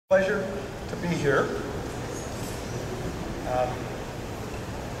Pleasure to be here.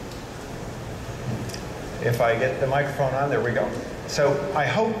 If I get the microphone on, there we go. So I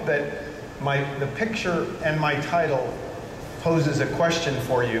hope that the picture and my title poses a question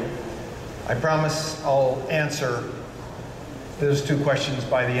for you. I promise I'll answer those two questions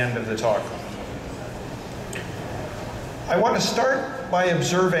by the end of the talk. I want to start by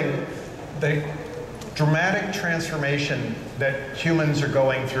observing the dramatic transformation that humans are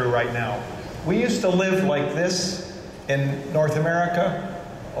going through right now. We used to live like this in North America,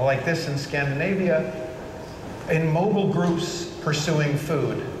 like this in Scandinavia, in mobile groups pursuing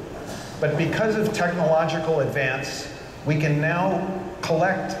food. But because of technological advance, we can now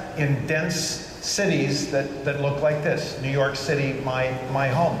collect in dense cities that look like this. New York City, my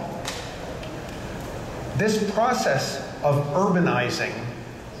home. This process of urbanizing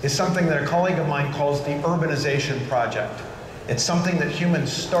is something that a colleague of mine calls the urbanization project. It's something that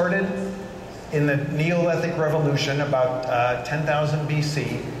humans started in the Neolithic Revolution about 10,000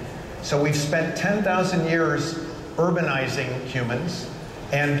 BC. So we've spent 10,000 years urbanizing humans,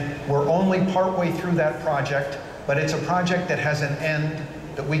 and we're only partway through that project, but it's a project that has an end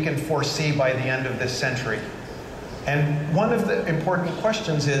that we can foresee by the end of this century. And one of the important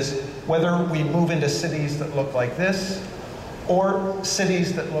questions is whether we move into cities that look like this, or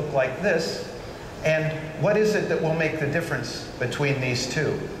cities that look like this, and what is it that will make the difference between these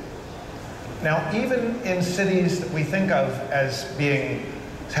two? Now, even in cities that we think of as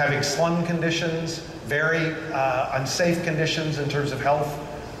having slum conditions, very unsafe conditions in terms of health,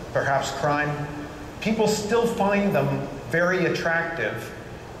 perhaps crime, people still find them very attractive.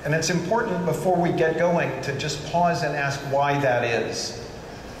 And it's important before we get going to just pause and ask why that is.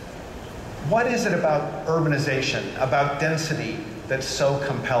 What is it about urbanization, about density, that's so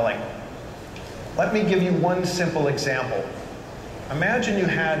compelling? Let me give you one simple example. Imagine you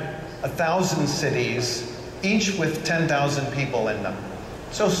had 1,000 cities, each with 10,000 people in them.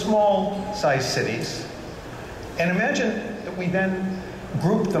 So small-sized cities. And imagine that we then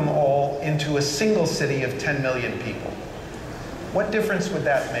group them all into a single city of 10 million people. What difference would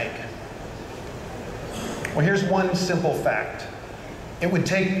that make? Well, here's one simple fact. It would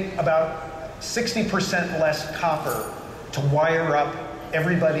take about 60% less copper to wire up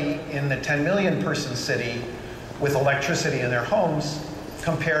everybody in the 10 million person city with electricity in their homes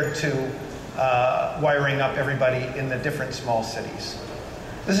compared to wiring up everybody in the different small cities.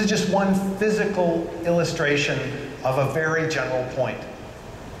 This is just one physical illustration of a very general point.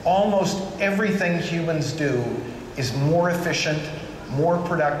 Almost everything humans do is more efficient, more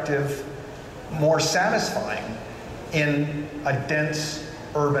productive, more satisfying in a dense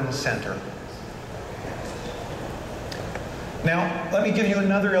urban center. Now, let me give you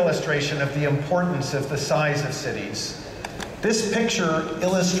another illustration of the importance of the size of cities. This picture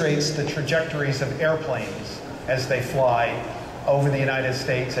illustrates the trajectories of airplanes as they fly over the United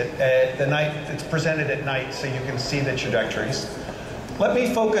States at the night. It's presented at night so you can see the trajectories. Let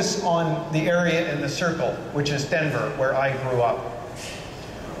me focus on the area in the circle, which is Denver, where I grew up.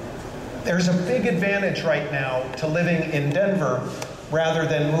 There's a big advantage right now to living in Denver rather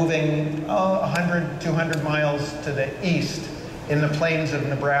than moving 100, 200 miles to the east in the plains of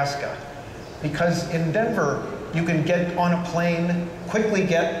Nebraska. Because in Denver, you can get on a plane, quickly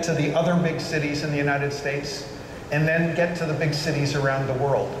get to the other big cities in the United States, and then get to the big cities around the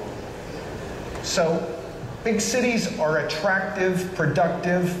world. So big cities are attractive,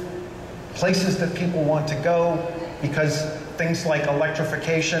 productive, places that people want to go because things like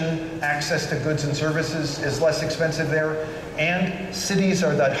electrification, access to goods and services is less expensive there, and cities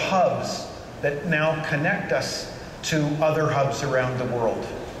are the hubs that now connect us to other hubs around the world.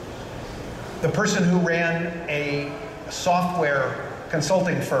 The person who ran a software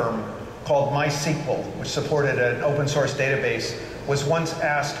consulting firm called MySQL, which supported an open source database, was once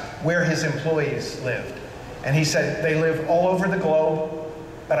asked where his employees lived. And he said, they live all over the globe,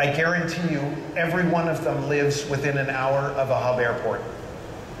 but I guarantee you, every one of them lives within an hour of a hub airport.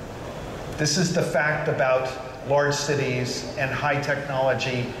 This is the fact about large cities and high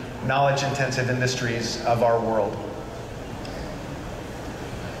technology, knowledge-intensive industries of our world.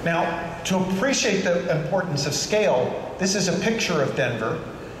 Now, to appreciate the importance of scale, this is a picture of Denver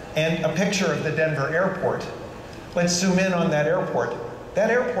and a picture of the Denver airport. Let's zoom in on that airport. That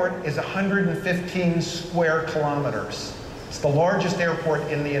airport is 115 square kilometers. It's the largest airport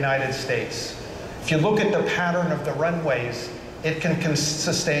in the United States. If you look at the pattern of the runways, it can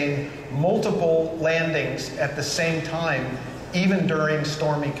sustain multiple landings at the same time, even during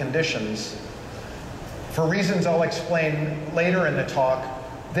stormy conditions. For reasons I'll explain later in the talk,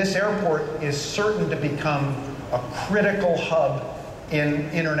 this airport is certain to become a critical hub in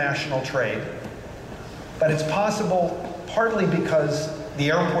international trade. But it's possible partly because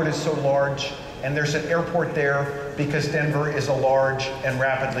the airport is so large, and there's an airport there because Denver is a large and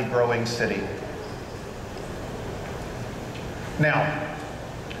rapidly growing city. Now,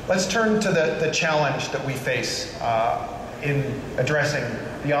 let's turn to the challenge that we face in addressing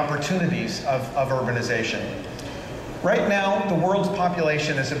the opportunities of urbanization. Right now, the world's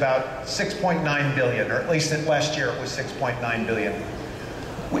population is about 6.9 billion, or at least last year it was 6.9 billion.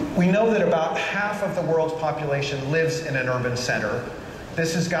 We know that about half of the world's population lives in an urban center.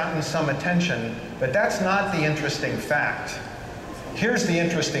 This has gotten some attention, but that's not the interesting fact. Here's the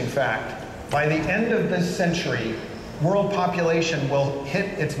interesting fact. By the end of this century, world population will hit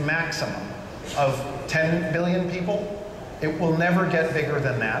its maximum of 10 billion people. It will never get bigger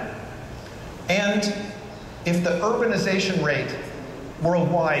than that. And if the urbanization rate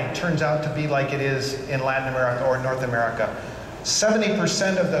worldwide turns out to be like it is in Latin America or North America,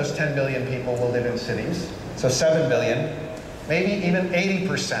 70% of those 10 billion people will live in cities, so 7 billion, maybe even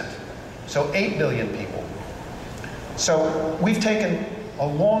 80%, so 8 billion people. So we've taken a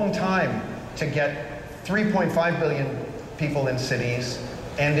long time to get 3.5 billion people in cities,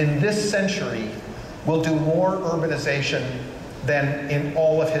 and in this century, we'll do more urbanization than in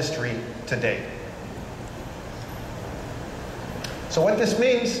all of history to date. So what this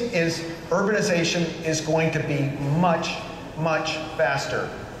means is urbanization is going to be much, much faster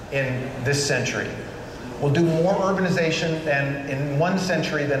in this century. We'll do more urbanization than in one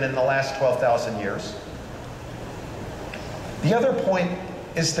century than in the last 12,000 years. The other point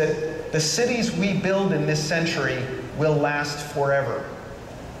is that the cities we build in this century will last forever.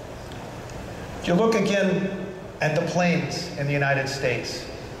 If you look again at the plains in the United States,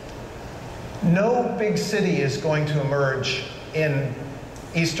 no big city is going to emerge in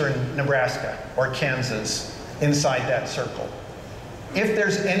eastern Nebraska or Kansas inside that circle. If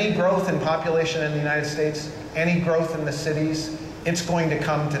there's any growth in population in the United States, any growth in the cities, it's going to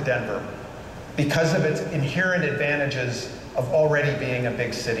come to Denver because of its inherent advantages of already being a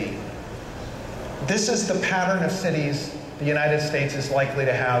big city. This is the pattern of cities the United States is likely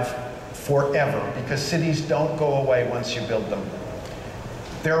to have forever, because cities don't go away once you build them.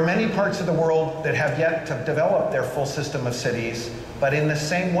 There are many parts of the world that have yet to develop their full system of cities, but in the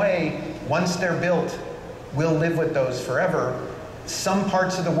same way, once they're built, we'll live with those forever. Some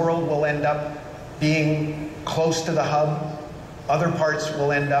parts of the world will end up being close to the hub. Other parts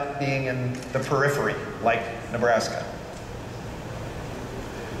will end up being in the periphery, like Nebraska.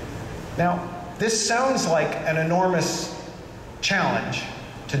 Now, this sounds like an enormous challenge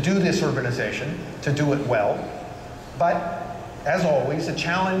to do this urbanization, to do it well, but as always, a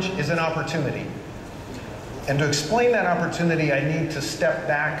challenge is an opportunity. And to explain that opportunity, I need to step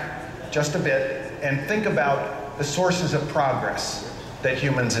back just a bit and think about the sources of progress that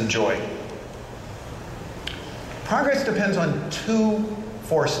humans enjoy. Progress depends on two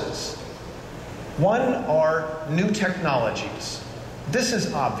forces. One are new technologies. This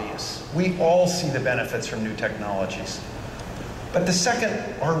is obvious. We all see the benefits from new technologies. But the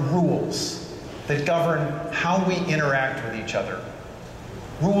second are rules that govern how we interact with each other.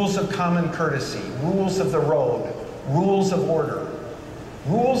 Rules of common courtesy, rules of the road, rules of order.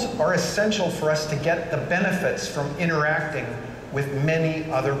 Rules are essential for us to get the benefits from interacting with many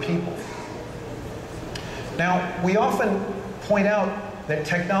other people. Now, we often point out that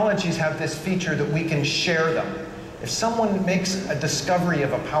technologies have this feature that we can share them. If someone makes a discovery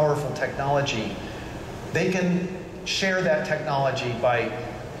of a powerful technology, they can share that technology by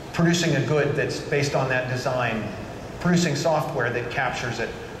producing a good that's based on that design, producing software that captures it,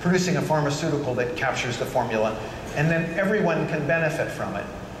 producing a pharmaceutical that captures the formula, and then everyone can benefit from it.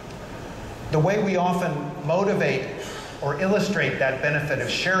 The way we often motivate or illustrate that benefit of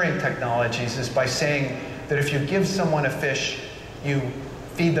sharing technologies is by saying that if you give someone a fish, you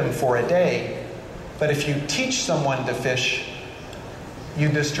feed them for a day, but if you teach someone to fish, you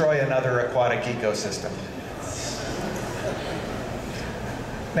destroy another aquatic ecosystem.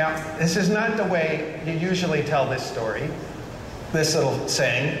 Now, this is not the way you usually tell this story, this little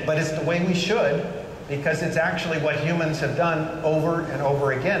saying, but it's the way we should, because it's actually what humans have done over and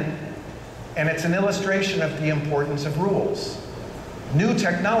over again, and it's an illustration of the importance of rules. New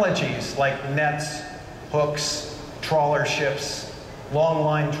technologies like nets, hooks, trawler ships, long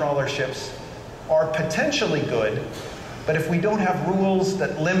line trawler ships are potentially good, but if we don't have rules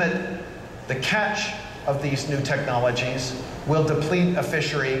that limit the catch of these new technologies, we'll deplete a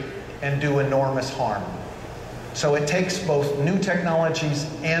fishery and do enormous harm. So it takes both new technologies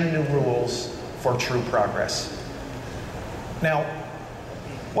and new rules for true progress. Now,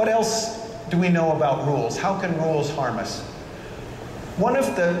 what else do we know about rules? How can rules harm us? One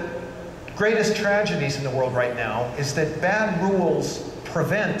of the greatest tragedies in the world right now is that bad rules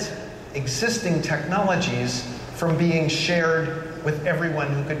prevent existing technologies from being shared with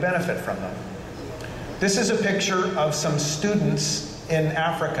everyone who could benefit from them. This is a picture of some students in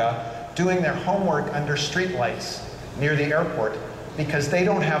Africa doing their homework under streetlights near the airport because they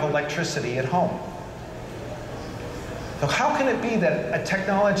don't have electricity at home. So how can it be that a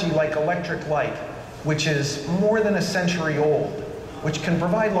technology like electric light, which is more than a century old, which can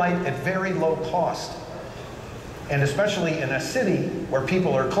provide light at very low cost, and especially in a city where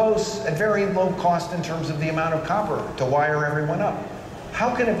people are close, at very low cost in terms of the amount of copper to wire everyone up,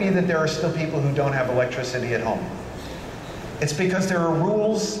 how can it be that there are still people who don't have electricity at home? It's because there are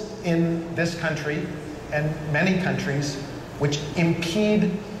rules in this country and many countries which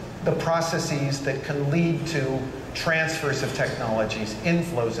impede the processes that can lead to transfers of technologies,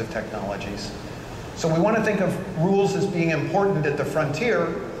 inflows of technologies. So we want to think of rules as being important at the frontier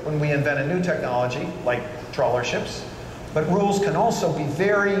when we invent a new technology, like trawler ships. But rules can also be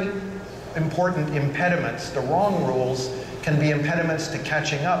very important impediments. The wrong rules can be impediments to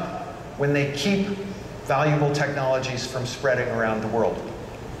catching up when they keep valuable technologies from spreading around the world.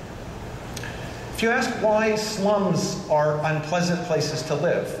 If you ask why slums are unpleasant places to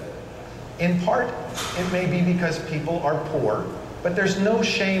live, in part, it may be because people are poor, but there's no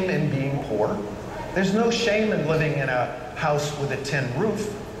shame in being poor. There's no shame in living in a house with a tin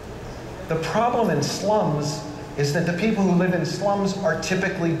roof. The problem in slums is that the people who live in slums are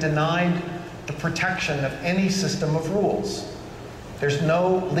typically denied the protection of any system of rules. There's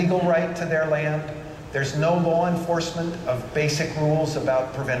no legal right to their land. There's no law enforcement of basic rules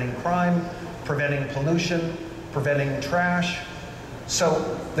about preventing crime, preventing pollution, preventing trash.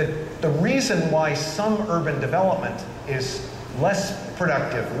 So the reason why some urban development is less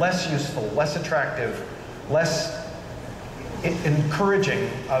productive, less useful, less attractive, less encouraging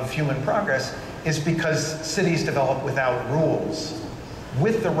of human progress is because cities develop without rules.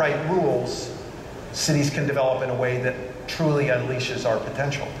 With the right rules, cities can develop in a way that truly unleashes our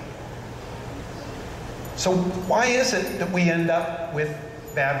potential. So why is it that we end up with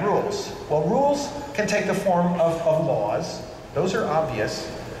bad rules? Well, rules can take the form of laws. Those are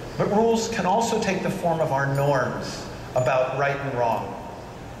obvious. But rules can also take the form of our norms about right and wrong.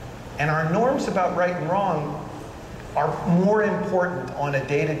 And our norms about right and wrong are more important on a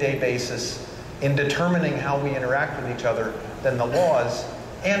day-to-day basis in determining how we interact with each other than the laws.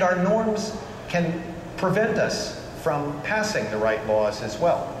 And our norms can prevent us from passing the right laws as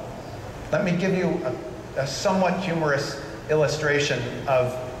well. Let me give you a somewhat humorous illustration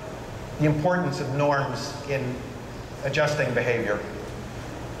of the importance of norms in adjusting behavior.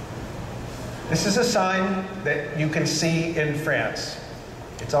 This is a sign that you can see in France.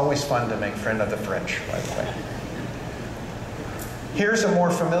 It's always fun to make friend of the French, by the way. Here's a more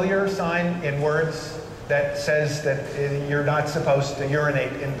familiar sign in words that says that you're not supposed to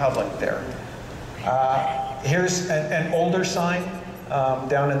urinate in public there. Here's an older sign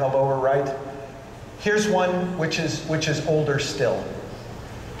down in the lower right. Here's one which is older still.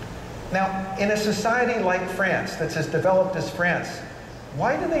 Now, in a society like France, that's as developed as France,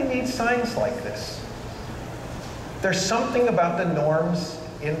 why do they need signs like this? There's something about the norms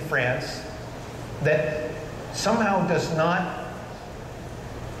in France that somehow does not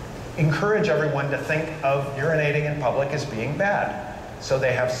encourage everyone to think of urinating in public as being bad. So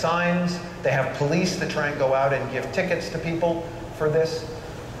they have signs, they have police that try and go out and give tickets to people for this.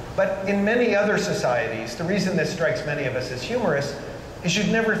 But in many other societies, the reason this strikes many of us as humorous is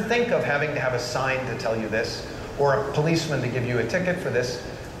you'd never think of having to have a sign to tell you this, or a policeman to give you a ticket for this,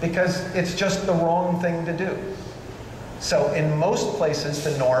 because it's just the wrong thing to do. So in most places,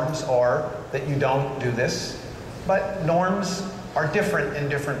 the norms are that you don't do this, but norms are different in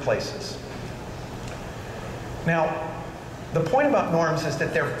different places. Now, the point about norms is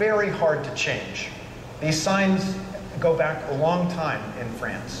that they're very hard to change. These signs go back a long time in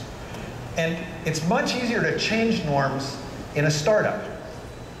France. And it's much easier to change norms in a startup.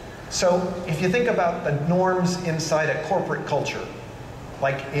 So if you think about the norms inside a corporate culture,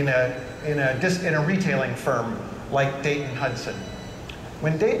 like in a retailing firm like Dayton Hudson.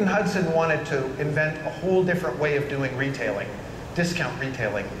 When Dayton Hudson wanted to invent a whole different way of doing retailing, discount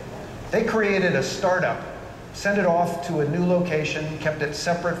retailing, they created a startup, sent it off to a new location, kept it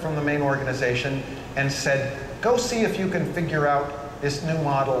separate from the main organization, and said, go see if you can figure out this new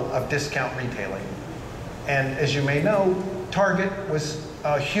model of discount retailing. And as you may know, Target was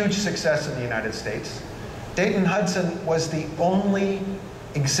a huge success in the United States. Dayton Hudson was the only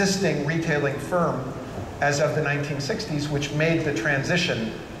existing retailing firm as of the 1960s which made the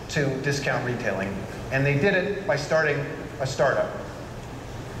transition to discount retailing. And they did it by starting a startup.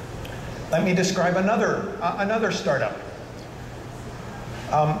 Let me describe another startup.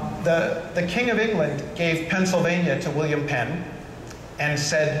 The King of England gave Pennsylvania to William Penn and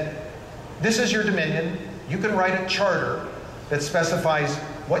said, this is your dominion. You can write a charter that specifies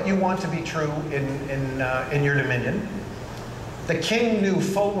what you want to be true in your dominion. The king knew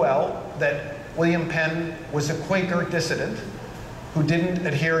full well that William Penn was a Quaker dissident who didn't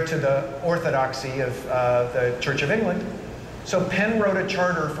adhere to the orthodoxy of the Church of England. So Penn wrote a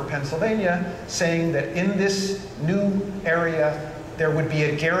charter for Pennsylvania saying that in this new area there would be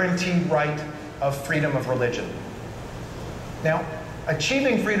a guaranteed right of freedom of religion. Now,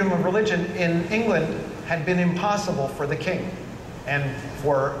 achieving freedom of religion in England had been impossible for the king and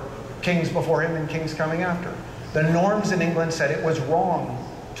for kings before him and kings coming after. The norms in England said it was wrong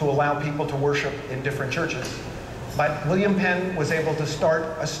to allow people to worship in different churches. But William Penn was able to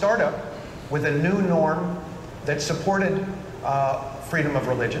start a startup with a new norm that supported freedom of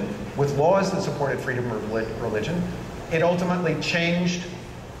religion, with laws that supported freedom of religion. It ultimately changed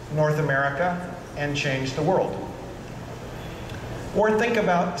North America and changed the world. Or think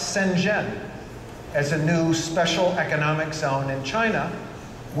about Shenzhen as a new special economic zone in China,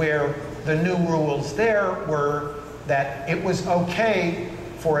 where the new rules there were that it was okay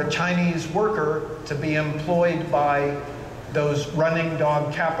for a Chinese worker to be employed by those running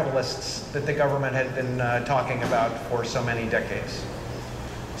dog capitalists that the government had been talking about for so many decades.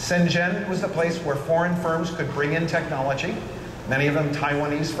 Shenzhen was the place where foreign firms could bring in technology, many of them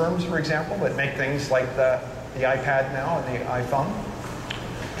Taiwanese firms, for example, that make things like the iPad now and the iPhone.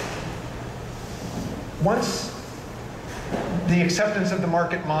 Once the acceptance of the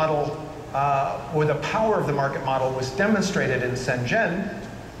market model, or the power of the market model was demonstrated in Shenzhen,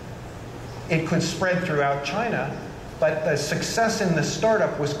 it could spread throughout China, but the success in the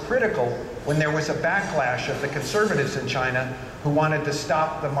startup was critical when there was a backlash of the conservatives in China who wanted to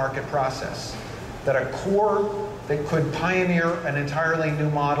stop the market process. That a core that could pioneer an entirely new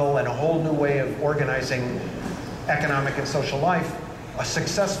model and a whole new way of organizing economic and social life, a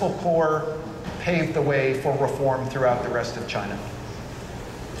successful core paved the way for reform throughout the rest of China.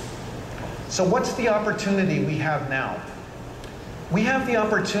 So what's the opportunity we have now? We have the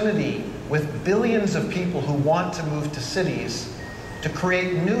opportunity with billions of people who want to move to cities to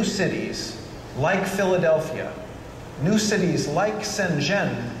create new cities like Philadelphia, new cities like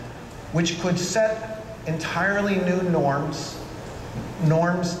Shenzhen, which could set entirely new norms,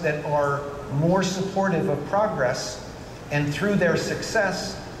 norms that are more supportive of progress, and through their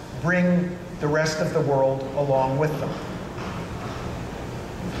success, bring the rest of the world along with them.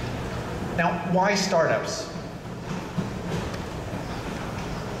 Now, why startups?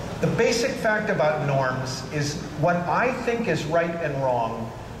 The basic fact about norms is what I think is right and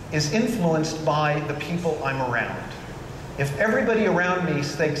wrong is influenced by the people I'm around. If everybody around me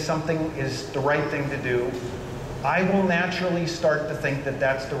thinks something is the right thing to do, I will naturally start to think that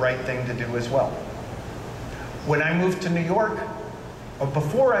that's the right thing to do as well. When I moved to New York, or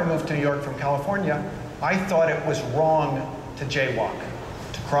before I moved to New York from California, I thought it was wrong to jaywalk,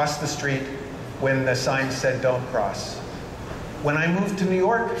 to cross the street when the sign said don't cross. When I moved to New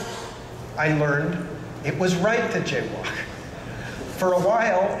York, I learned it was right to jaywalk. For a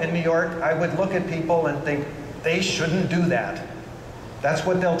while in New York, I would look at people and think, they shouldn't do that. That's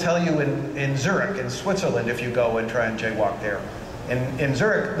what they'll tell you in Zurich, in Switzerland, if you go and try and jaywalk there. In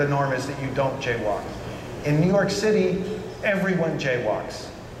Zurich, the norm is that you don't jaywalk. In New York City, everyone jaywalks.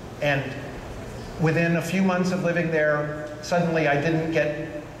 And within a few months of living there, suddenly I didn't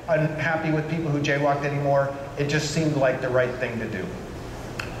get unhappy with people who jaywalked anymore. It just seemed like the right thing to do.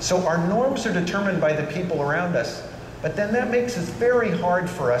 So our norms are determined by the people around us, but then that makes it very hard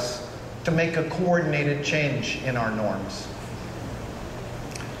for us to make a coordinated change in our norms.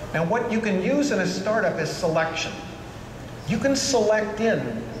 Now, what you can use in a startup is selection. You can select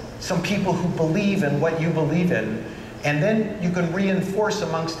in some people who believe in what you believe in, and then you can reinforce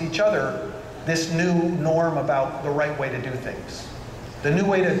amongst each other this new norm about the right way to do things. The new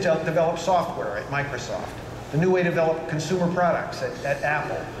way to develop software at Microsoft. The new way to develop consumer products at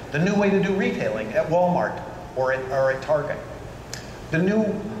Apple. The new way to do retailing at Walmart or at Target. The new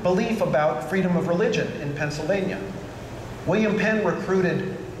belief about freedom of religion in Pennsylvania. William Penn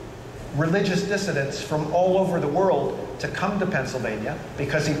recruited religious dissidents from all over the world to come to Pennsylvania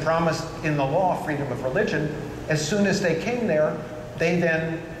because he promised in the law freedom of religion. As soon as they came there, they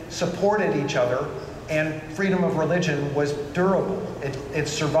then supported each other, and freedom of religion was durable. It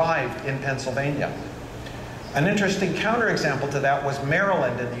survived in Pennsylvania. An interesting counterexample to that was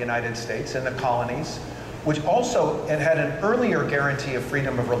Maryland in the United States, in the colonies, which also had an earlier guarantee of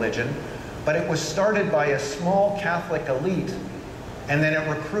freedom of religion, but it was started by a small Catholic elite, And then it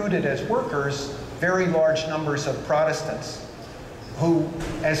recruited as workers very large numbers of Protestants who,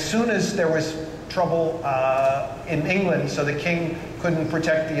 as soon as there was trouble in England, so the king couldn't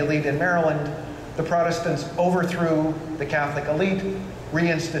protect the elite in Maryland, the Protestants overthrew the Catholic elite,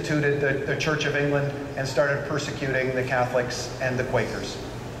 reinstituted the Church of England, and started persecuting the Catholics and the Quakers.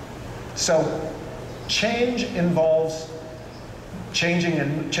 So change involves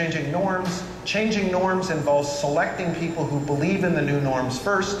changing norms. Changing norms involves selecting people who believe in the new norms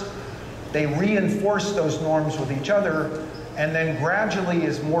first. They reinforce those norms with each other, and then gradually,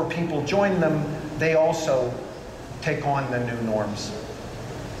 as more people join them, they also take on the new norms.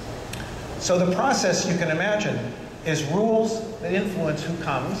 So the process, you can imagine, is rules that influence who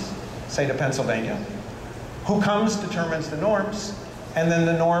comes, say to Pennsylvania. Who comes determines the norms, and then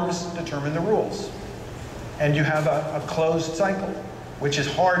the norms determine the rules. And you have a closed cycle, which is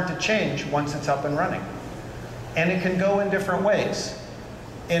hard to change once it's up and running. And it can go in different ways.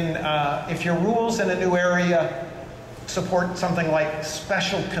 If your rules in a new area support something like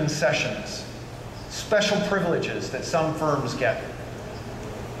special concessions, special privileges that some firms get,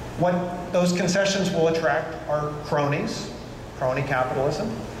 what those concessions will attract are cronies, crony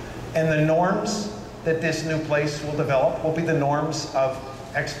capitalism, and the norms that this new place will develop will be the norms of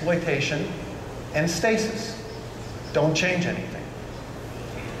exploitation and stasis. Don't change anything.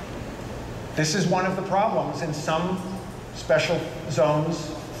 This is one of the problems in some special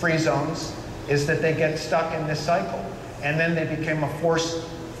zones, free zones, is that they get stuck in this cycle. And then they became a force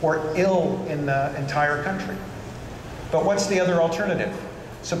for ill in the entire country. But what's the other alternative?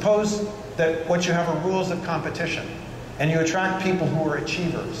 Suppose that what you have are rules of competition, and you attract people who are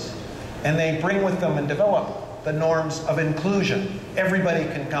achievers, and they bring with them and develop the norms of inclusion. Everybody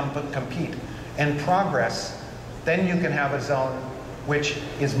can compete and progress. Then you can have a zone which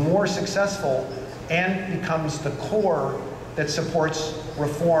is more successful and becomes the core that supports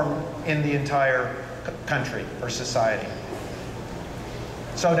reform in the entire country or society.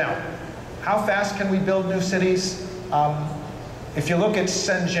 So now, how fast can we build new cities? If you look at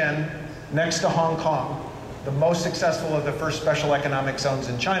Shenzhen, next to Hong Kong, the most successful of the first special economic zones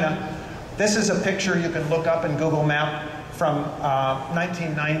in China, this is a picture you can look up in Google Map from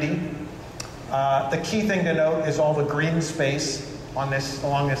 1990. The key thing to note is all the green space on this,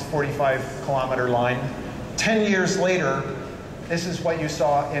 along this 45-kilometer line. 10 years later, this is what you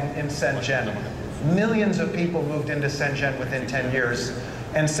saw in Shenzhen. Millions of people moved into Shenzhen within 10 years.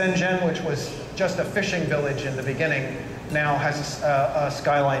 And Shenzhen, which was just a fishing village in the beginning, now has a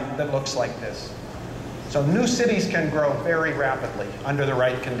skyline that looks like this. So new cities can grow very rapidly under the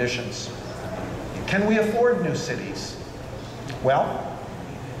right conditions. Can we afford new cities? Well,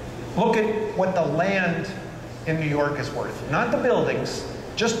 look at what the land in New York is worth. Not the buildings,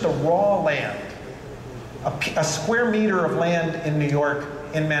 just the raw land. A square meter of land in New York,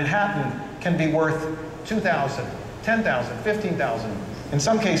 in Manhattan, can be worth $2,000, $10,000, $15,000. In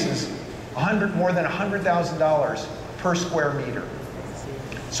some cases, more than $100,000 per square meter.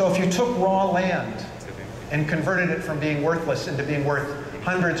 So if you took raw land and converted it from being worthless into being worth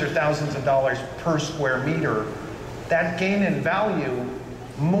hundreds or thousands of dollars per square meter, that gain in value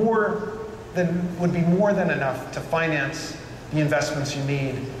would be more than enough to finance the investments you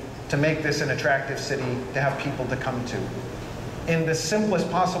need to make this an attractive city to have people to come to. In the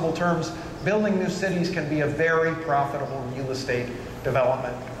simplest possible terms, building new cities can be a very profitable real estate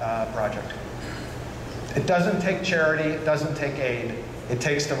development project. It doesn't take charity, it doesn't take aid, it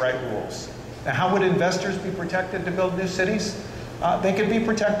takes the right rules. Now, how would investors be protected to build new cities? They could be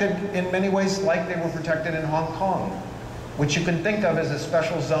protected in many ways like they were protected in Hong Kong, which you can think of as a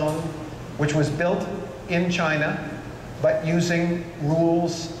special zone which was built in China, but using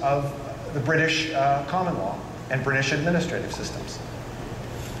rules of the British common law and British administrative systems.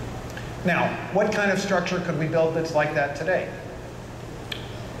 Now, what kind of structure could we build that's like that today?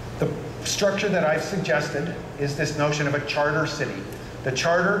 The structure that I've suggested is this notion of a charter city. The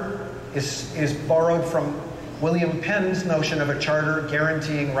charter is borrowed from William Penn's notion of a charter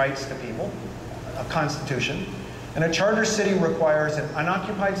guaranteeing rights to people, a constitution. And a charter city requires an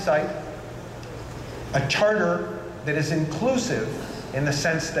unoccupied site, a charter that is inclusive in the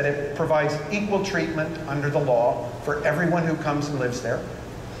sense that it provides equal treatment under the law for everyone who comes and lives there,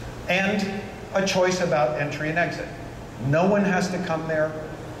 and a choice about entry and exit. No one has to come there,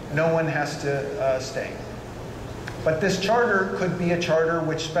 no one has to stay. But this charter could be a charter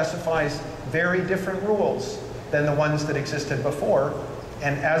which specifies very different rules than the ones that existed before,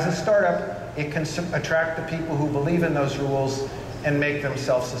 and as a startup, it can attract the people who believe in those rules and make them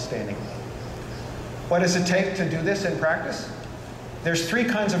self-sustaining. What does it take to do this in practice? There's three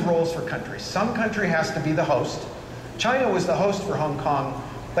kinds of roles for countries. Some country has to be the host China was the host for Hong Kong,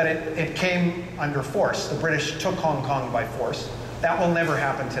 but it came under force. The British took Hong Kong by force. That will never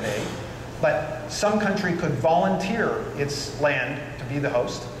happen today. But some country could volunteer its land to be the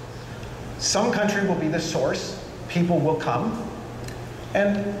host. Some country will be the source. People will come.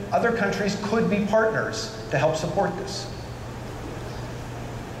 And other countries could be partners to help support this.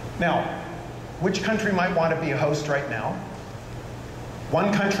 Now, which country might want to be a host right now?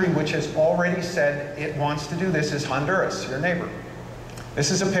 One country which has already said it wants to do this is Honduras, your neighbor.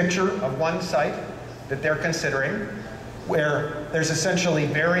 This is a picture of one site that they're considering, where there's essentially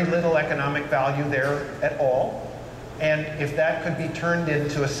very little economic value there at all. And if that could be turned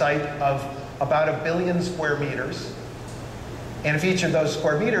into a site of about 1 billion square meters, and if each of those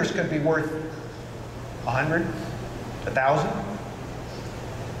square meters could be worth 100, 1,000,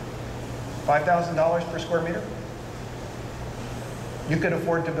 $5,000 per square meter, you could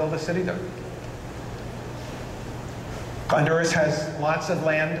afford to build a city there. Honduras has lots of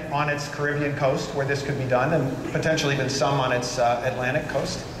land on its Caribbean coast where this could be done, and potentially even some on its Atlantic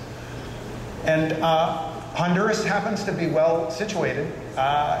coast. And Honduras happens to be well situated,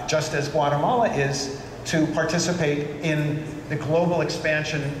 just as Guatemala is, to participate in the global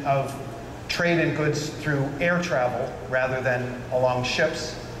expansion of trade and goods through air travel rather than along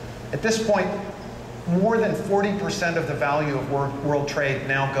ships. At this point, more than 40% of the value of world trade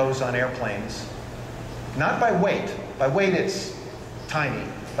now goes on airplanes. Not by weight. By weight, it's tiny.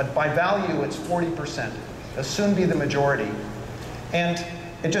 But by value, it's 40%. It'll soon be the majority. And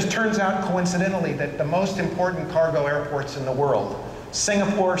it just turns out, coincidentally, that the most important cargo airports in the world,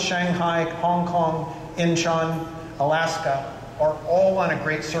 Singapore, Shanghai, Hong Kong, Incheon, Alaska, are all on a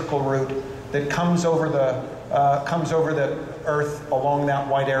great circle route that comes over the Earth along that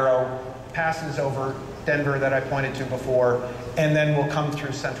white arrow, passes over Denver that I pointed to before, and then will come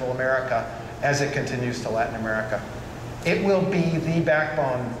through Central America as it continues to Latin America. It will be the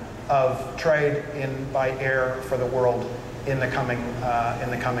backbone of trade by air for the world in the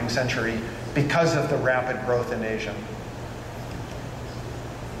coming century because of the rapid growth in Asia.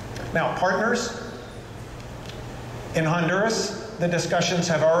 Now, partners. In Honduras, the discussions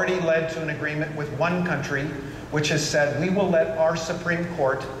have already led to an agreement with one country, which has said, we will let our Supreme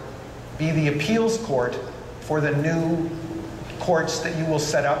Court be the appeals court for the new courts that you will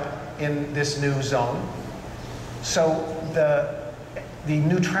set up in this new zone. So the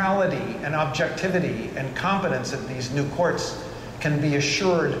neutrality and objectivity and competence of these new courts can be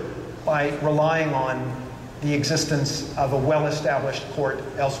assured by relying on the existence of a well-established court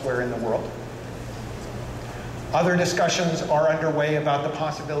elsewhere in the world. Other discussions are underway about the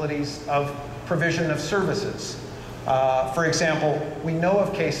possibilities of provision of services. For example, we know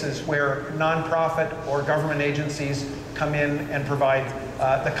of cases where nonprofit or government agencies come in and provide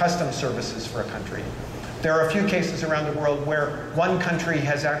the customs services for a country. There are a few cases around the world where one country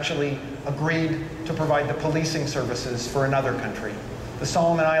has actually agreed to provide the policing services for another country. The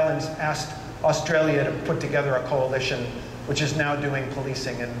Solomon Islands asked Australia to put together a coalition which is now doing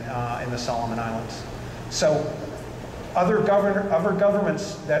policing in the Solomon Islands. So other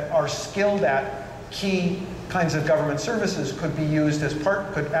governments that are skilled at key kinds of government services could be used as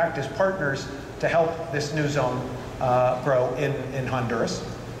could act as partners to help this new zone grow in Honduras.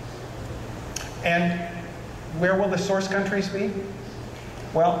 And where will the source countries be?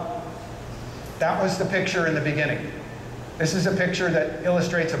 Well, that was the picture in the beginning. This is a picture that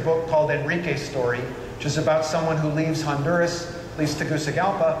illustrates a book called Enrique's Story, which is about someone who leaves Honduras, leaves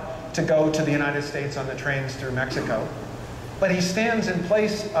Tegucigalpa, to go to the United States on the trains through Mexico. But he stands in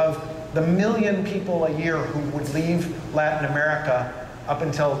place of the 1 million people a year who would leave Latin America up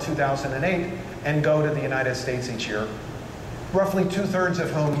until 2008 and go to the United States each year, roughly 2/3 of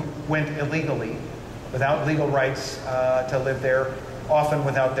whom went illegally, without legal rights to live there, often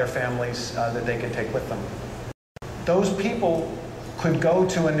without their families that they could take with them. Those people could go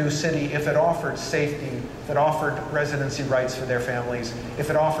to a new city if it offered safety, if it offered residency rights for their families, if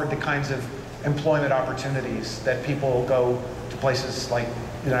it offered the kinds of employment opportunities that people go to places like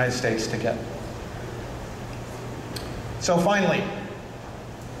the United States to get. So finally,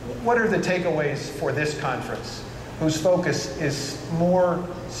 what are the takeaways for this conference, whose focus is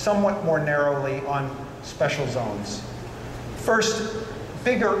somewhat more narrowly on special zones? First,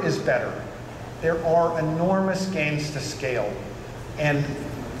 bigger is better. There are enormous gains to scale and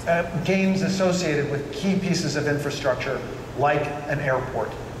gains associated with key pieces of infrastructure like an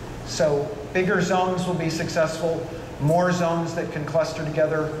airport. So bigger zones will be successful, more zones that can cluster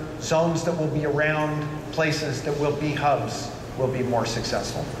together, zones that will be around places that will be hubs will be more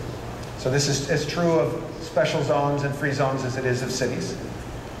successful. So this is as true of special zones and free zones as it is of cities.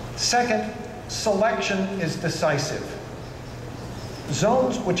 Second, selection is decisive.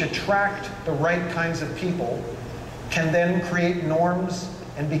 Zones which attract the right kinds of people can then create norms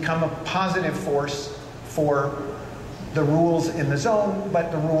and become a positive force for the rules in the zone,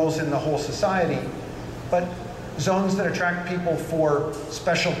 but the rules in the whole society. But zones that attract people for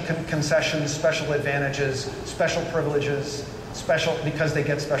special concessions, special advantages, special privileges, because they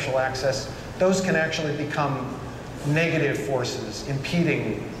get special access, those can actually become negative forces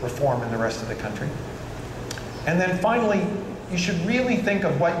impeding reform in the rest of the country. And then finally, you should really think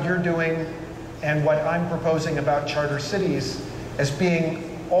of what you're doing and what I'm proposing about charter cities as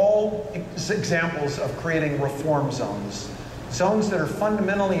being all examples of creating reform zones. Zones that are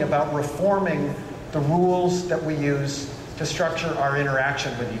fundamentally about reforming the rules that we use to structure our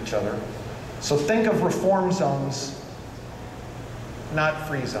interaction with each other. So think of reform zones, not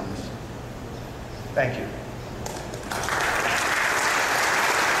free zones. Thank you.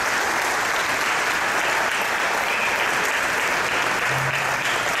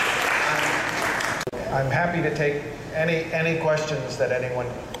 I'm happy to take any questions that anyone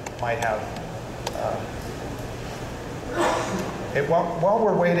might have. While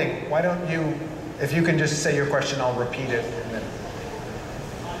we're waiting, why don't you, if you can just say your question, I'll repeat it. And then.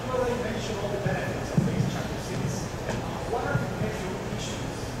 You already mentioned all the benefits of these charter cities. What are the major issues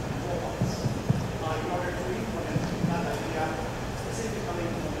and drawbacks in order to implement that idea specifically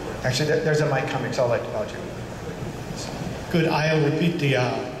in the world? Actually, there's a mic coming, so I'll let you. Good. I'll repeat the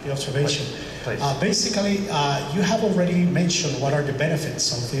observation. Please. Basically, you have already mentioned what are the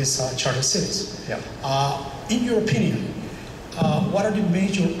benefits of these charter cities. Yeah. In your opinion, what are the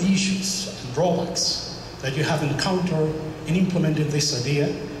major issues and drawbacks that you have encountered in implementing this idea?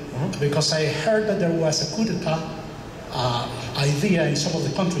 Mm-hmm. Because I heard that there was a coup d'etat idea in some of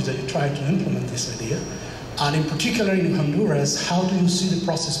the countries that you tried to implement this idea. And in particular in Honduras, how do you see the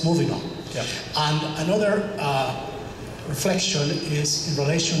process moving on? Yeah. And another reflection is in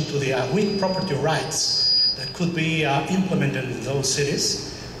relation to the weak property rights that could be implemented in those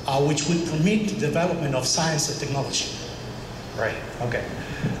cities, which would permit the development of science and technology. Right, okay.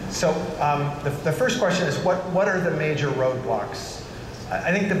 So the first question is, what are the major roadblocks?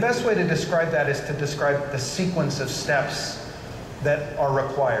 I think the best way to describe that is to describe the sequence of steps that are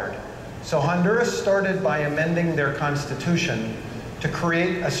required. So Honduras started by amending their constitution to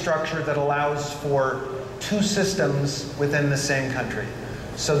create a structure that allows for two systems within the same country.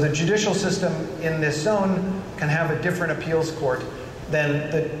 So the judicial system in this zone can have a different appeals court than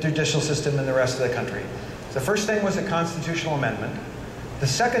the judicial system in the rest of the country. The first thing was a constitutional amendment. The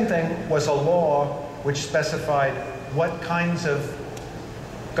second thing was a law which specified what kinds of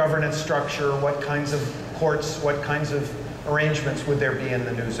governance structure, what kinds of courts, what kinds of arrangements would there be in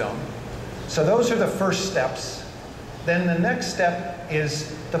the new zone. So those are the first steps. Then the next step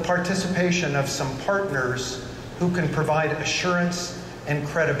is the participation of some partners who can provide assurance and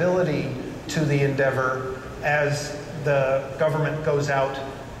credibility to the endeavor as the government goes out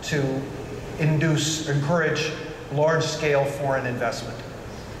to encourage large-scale foreign investment.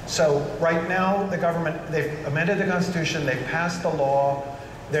 So right now, the government, they've amended the Constitution, they've passed the law,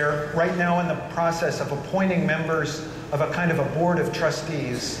 they're right now in the process of appointing members of a kind of a board of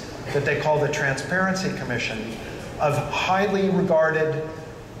trustees that they call the Transparency Commission, of highly regarded,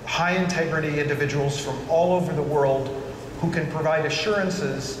 high-integrity individuals from all over the world who can provide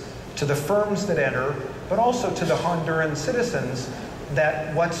assurances to the firms that enter, but also to the Honduran citizens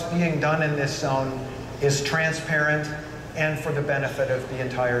that what's being done in this zone is transparent and for the benefit of the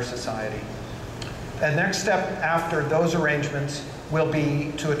entire society. The next step after those arrangements will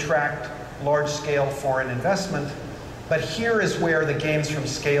be to attract large-scale foreign investment, but here is where the gains from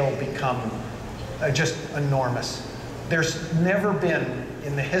scale become just enormous. There's never been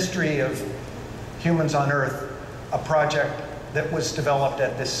in the history of humans on Earth a project that was developed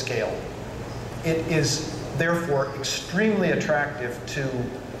at this scale. It is therefore extremely attractive to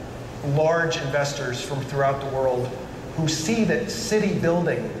large investors from throughout the world who see that city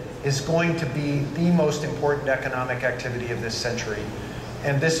building is going to be the most important economic activity of this century.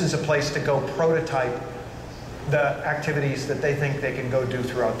 And this is a place to go prototype the activities that they think they can go do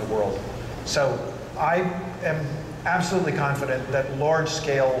throughout the world. So I am absolutely confident that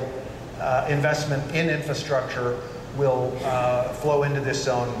large-scale investment in infrastructure will flow into this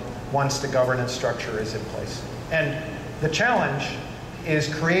zone once the governance structure is in place. And the challenge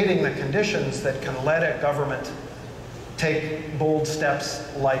is creating the conditions that can let a government take bold steps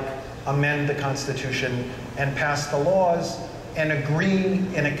like amend the Constitution and pass the laws and agree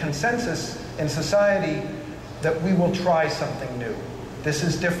in a consensus in society that we will try something new. This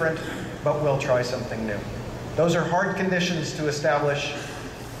is different, but we'll try something new. Those are hard conditions to establish.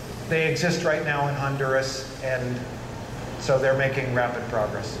 they exist right now in Honduras, and so they're making rapid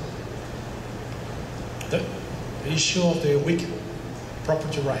progress. The issue of the weak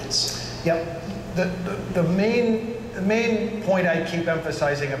property rights. Yep. The main point I keep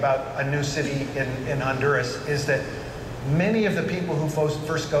emphasizing about a new city in Honduras is that many of the people who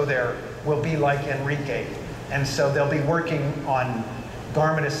first go there will be like Enrique. And so they'll be working on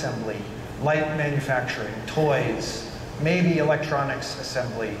garment assembly, light manufacturing, toys, maybe electronics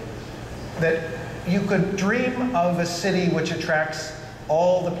assembly. That you could dream of a city which attracts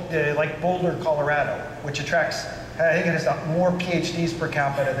all the, like Boulder, Colorado, which attracts, I think it has more PhDs per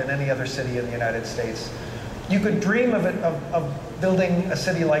capita than any other city in the United States. You could dream of building a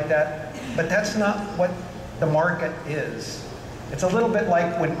city like that, but that's not what the market is. It's a little bit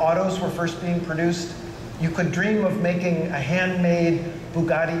like when autos were first being produced. You could dream of making a handmade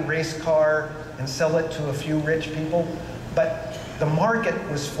Bugatti race car and sell it to a few rich people, but the market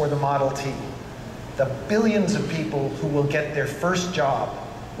was for the Model T. The billions of people who will get their first job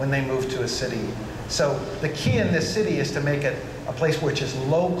when they move to a city. So the key in this city is to make it a place which is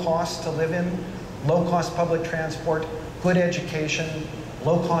low cost to live in, low cost public transport, good education,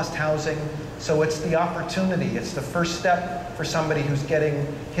 low cost housing. So it's the opportunity, it's the first step for somebody who's getting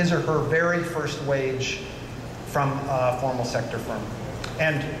his or her very first wage from a formal sector firm.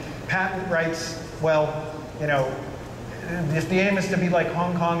 And patent rights, well, you know, if the aim is to be like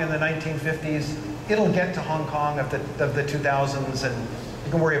Hong Kong in the 1950s, it'll get to Hong Kong of the 2000s, and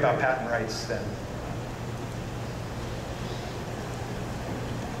you can worry about patent rights then.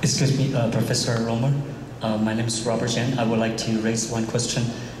 Excuse me, Professor Romer. My name is Robert Chen. I would like to raise one question.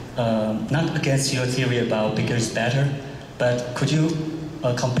 Not against your theory about bigger is better, but could you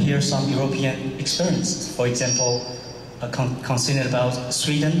compare some European experience? For example, consider about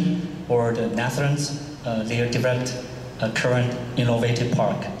Sweden or the Netherlands. They have developed a current innovative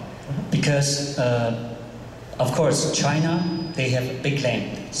park. Because, of course, China, they have big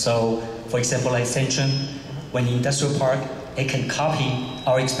land. So, for example, like Shenzhen, when the industrial park, they can copy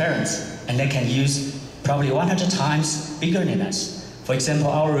our experience, and they can use probably 100 times bigger than us. For example,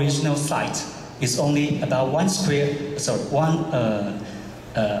 our original site is only about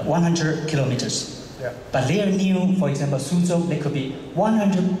 100 kilometers. Yeah. But they are new, for example, Suzhou, they could be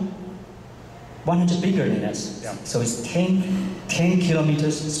 100 bigger than us. Yeah. So it's 10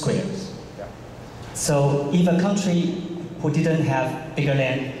 kilometers square. Yeah. So if a country who didn't have bigger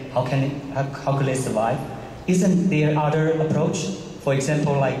land, how could they survive? Isn't there other approach? For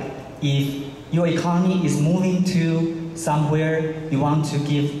example, like if your economy is moving to somewhere you want to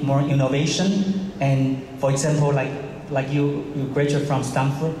give more innovation, and for example, like you graduate from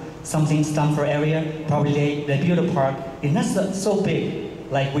Stanford, Stanford area, probably they build a park. It's not so big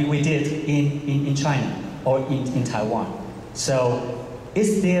like we did in China or in Taiwan. So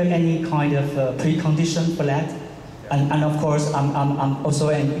is there any kind of precondition for that? And of course, I'm also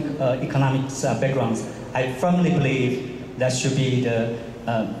an economics background. I firmly believe that should be the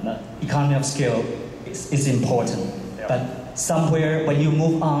economy of scale is important. Yeah. But somewhere when you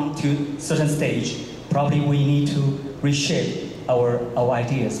move on to certain stage, probably we need to reshape our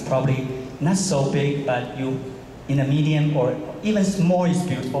ideas. Probably not so big, but you in a medium or even small is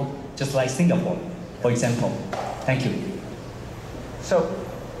beautiful, just like Singapore, for example. Thank you. So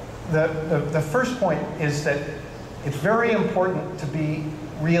the first point is that it's very important to be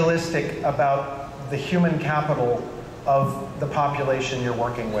realistic about the human capital of the population you're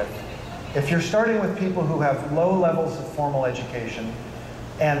working with. If you're starting with people who have low levels of formal education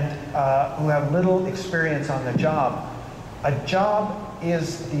and who have little experience on the job, a job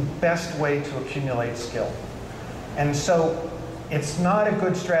is the best way to accumulate skill. And so it's not a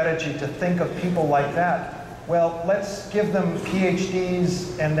good strategy to think of people like that. Well, let's give them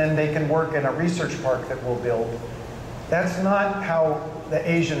PhDs and then they can work in a research park that we'll build. That's not how the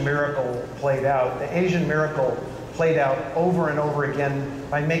Asian miracle played out. The Asian miracle played out over and over again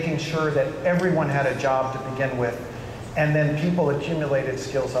by making sure that everyone had a job to begin with, and then people accumulated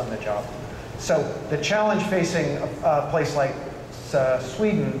skills on the job. So the challenge facing a place like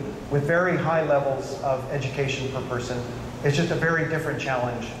Sweden with very high levels of education per person is just a very different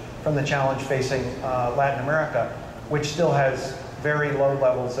challenge from the challenge facing Latin America, which still has very low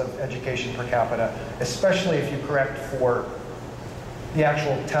levels of education per capita, especially if you correct for the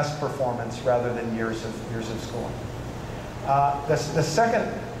actual test performance rather than years of schooling. The second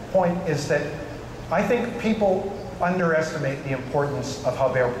point is that I think people underestimate the importance of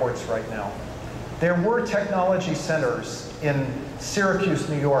hub airports right now. There were technology centers in Syracuse,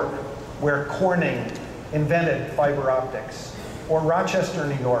 New York, where Corning invented fiber optics, or Rochester,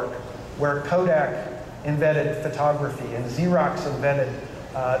 New York, where Kodak invented photography and Xerox invented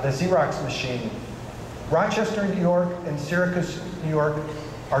the Xerox machine. Rochester, New York, and Syracuse, New York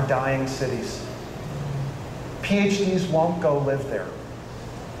are dying cities. PhDs won't go live there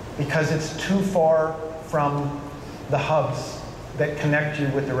because it's too far from the hubs that connect you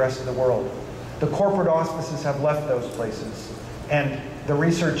with the rest of the world. The corporate auspices have left those places, and the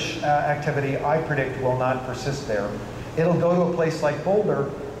research activity, I predict, will not persist there. It'll go to a place like Boulder,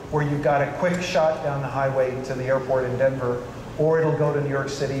 where you've got a quick shot down the highway to the airport in Denver, or it'll go to New York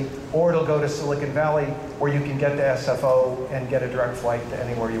City, or it'll go to Silicon Valley, where you can get to SFO and get a direct flight to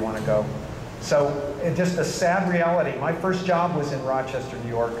anywhere you want to go. So it's just a sad reality. My first job was in Rochester, New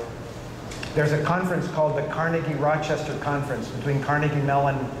York. There's a conference called the Carnegie-Rochester Conference between Carnegie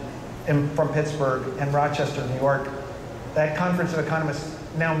Mellon from Pittsburgh and Rochester, New York. That conference of economists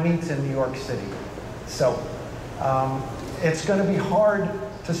now meets in New York City. So it's going to be hard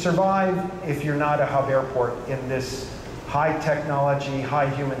to survive if you're not a hub airport in this high technology, high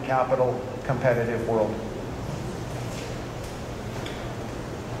human capital, competitive world.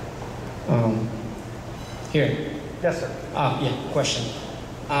 Here. Yes, sir. Yeah, question.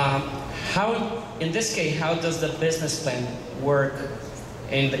 How, in this case, how does the business plan work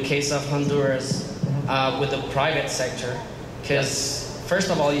in the case of Honduras with the private sector? Because first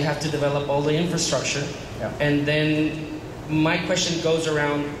of all, you have to develop all the infrastructure, and then my question goes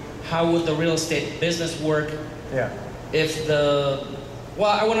around, how would the real estate business work if the,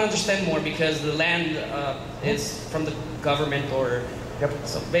 well, I want to understand more because the land is from the government or,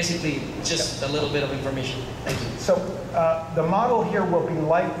 so basically just a little bit of information. Thank you. So the model here will be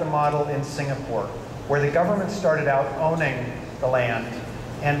like the model in Singapore, where the government started out owning the land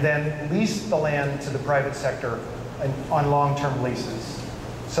and then leased the land to the private sector on long-term leases.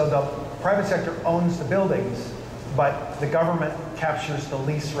 So the private sector owns the buildings, but the government captures the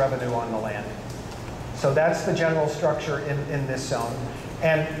lease revenue on the land. So that's the general structure in this zone.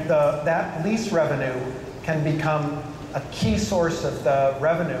 And that lease revenue can become a key source of the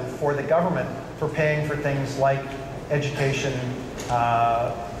revenue for the government for paying for things like education,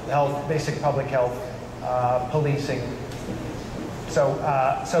 health, basic public health, policing. So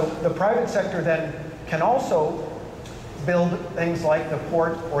the private sector then can also build things like the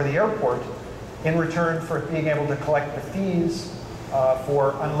port or the airport in return for being able to collect the fees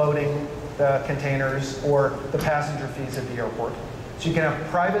for unloading the containers or the passenger fees at the airport. So you can have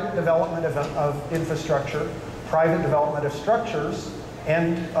private development of infrastructure, private development of structures,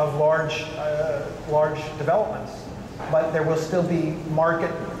 and of large developments. But there will still be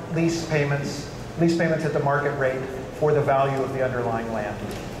market lease payments at the market rate for the value of the underlying land.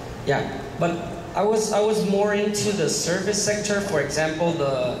 Yeah, but I was more into the service sector. For example,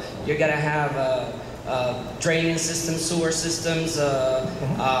 you're gonna have drainage systems, sewer systems,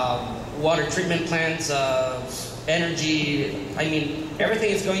 water treatment plants, energy. I mean, everything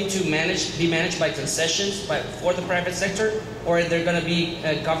is going to be managed by concessions for the private sector, or they're going to be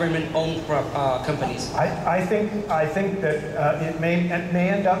government-owned companies. I think that it may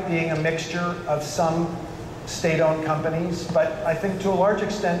end up being a mixture of some state-owned companies, but I think to a large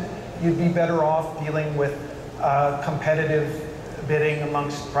extent you'd be better off dealing with competitive bidding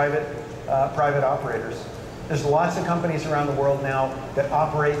amongst private operators. There's lots of companies around the world now that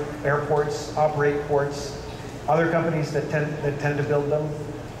operate airports, operate ports, other companies that tend to build them.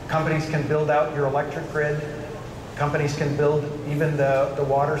 Companies can build out your electric grid. Companies can build even the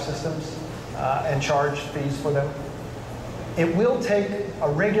water systems and charge fees for them. It will take a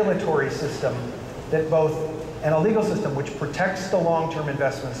regulatory system and a legal system which protects the long-term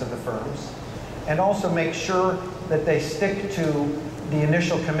investments of the firms and also make sure that they stick to the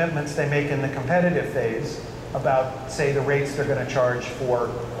initial commitments they make in the competitive phase about, say, the rates they're going to charge for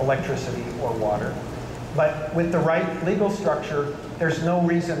electricity or water. But with the right legal structure, there's no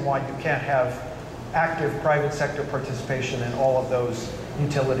reason why you can't have active private sector participation in all of those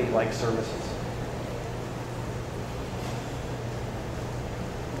utility-like services.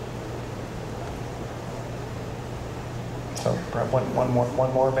 So perhaps one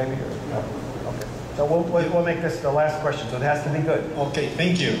more maybe? Okay. So we'll make this the last question, so it has to be good. Okay,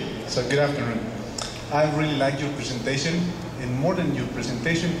 thank you. So good afternoon. I really like your presentation, and more than your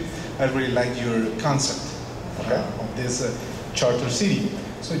presentation, I really like your concept of this charter city.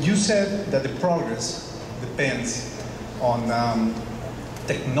 So you said that the progress depends on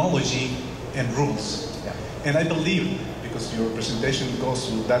technology and rules. Yeah. And I believe, because your presentation goes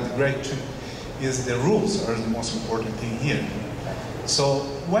to that direction, is the rules are the most important thing here. So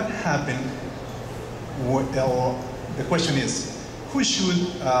what happened, the question is, who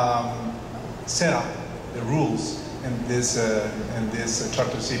should set up the rules in this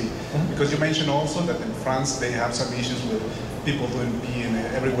charter city? Because you mentioned also that in France they have some issues with people doing pee and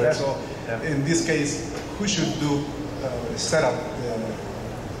everywhere. So in this case, who should do set up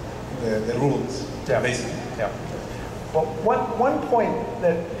the rules, basically? Yeah. Well, one point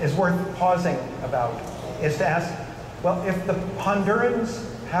that is worth pausing about is to ask, well, if the Hondurans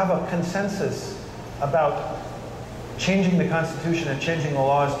have a consensus about changing the Constitution and changing the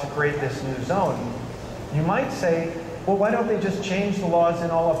laws to create this new zone, you might say, well, why don't they just change the laws in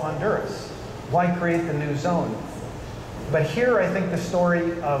all of Honduras? Why create the new zone? But here I think the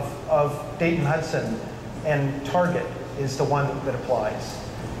story of Dayton-Hudson and Target is the one that applies.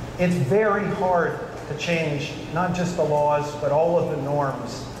 It's very hard to change not just the laws, but all of the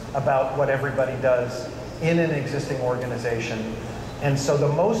norms about what everybody does in an existing organization. And so the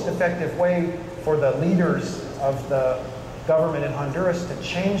most effective way for the leaders of the government in Honduras to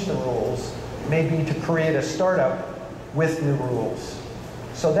change the rules may be to create a startup with new rules.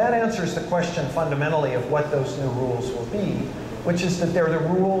 So that answers the question fundamentally of what those new rules will be, which is that they're the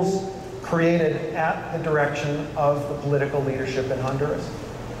rules created at the direction of the political leadership in Honduras.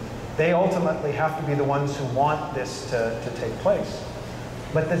 They ultimately have to be the ones who want this to take place.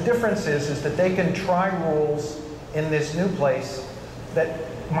 But the difference is that they can try rules in this new place that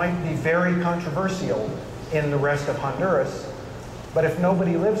might be very controversial in the rest of Honduras. But if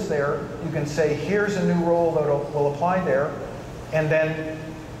nobody lives there, you can say, here's a new rule that will apply there. And then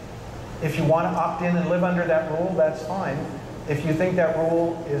if you want to opt in and live under that rule, that's fine. If you think that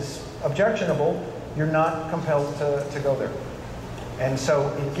rule is objectionable, you're not compelled to go there. And so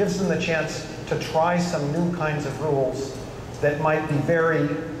it gives them the chance to try some new kinds of rules that might be very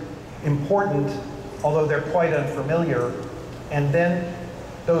important, although they're quite unfamiliar. And then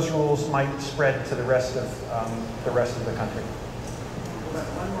those rules might spread to the rest of the country.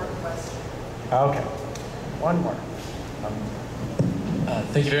 One more question. Okay, one more.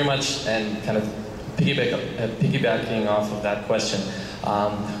 Thank you very much, and kind of piggybacking off of that question,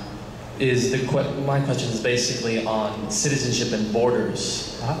 my question is basically on citizenship and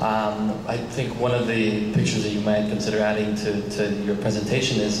borders. I think one of the pictures that you might consider adding to your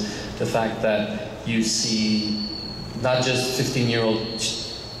presentation is the fact that you see not just 15-year-old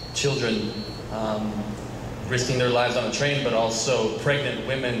children risking their lives on a train, but also pregnant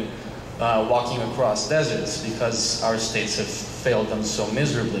women walking across deserts because our states have failed them so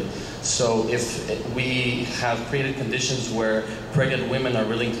miserably. So if we have created conditions where pregnant women are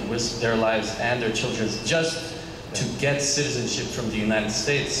willing to risk their lives and their children just to get citizenship from the United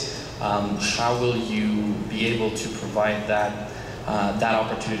States, how will you be able to provide that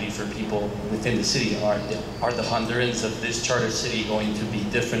opportunity for people within the city? Are the Hondurans of this charter city going to be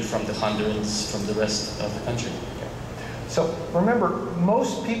different from the Hondurans from the rest of the country? So remember,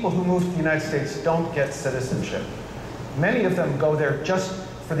 most people who move to the United States don't get citizenship. Many of them go there just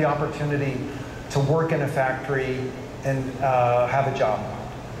for the opportunity to work in a factory and have a job.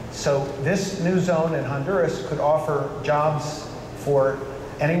 So this new zone in Honduras could offer jobs for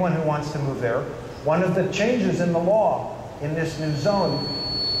anyone who wants to move there. One of the changes in the law in this new zone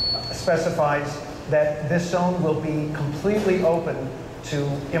specifies that this zone will be completely open to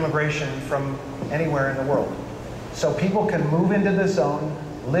immigration from anywhere in the world. So people can move into the zone,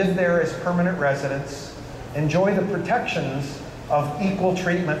 live there as permanent residents, enjoy the protections of equal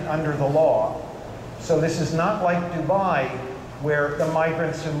treatment under the law. So this is not like Dubai, where the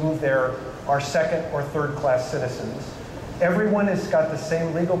migrants who move there are second or third class citizens. Everyone has got the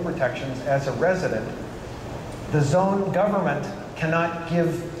same legal protections as a resident. The zone government cannot give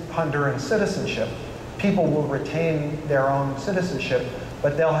Honduran citizenship. People will retain their own citizenship,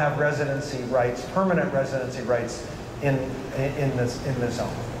 but they'll have residency rights, permanent residency rights in the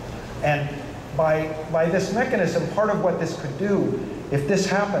zone. And by this mechanism, part of what this could do, if this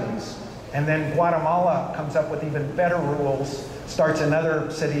happens, and then Guatemala comes up with even better rules, starts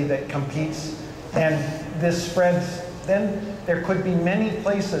another city that competes, and this spreads, then there could be many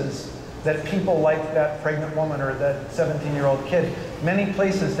places that people like that pregnant woman or that 17-year-old kid, many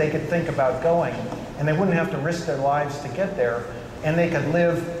places they could think about going, and they wouldn't have to risk their lives to get there, and they could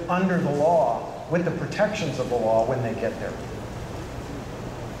live under the law with the protections of the law when they get there.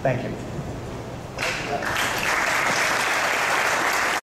 Thank you.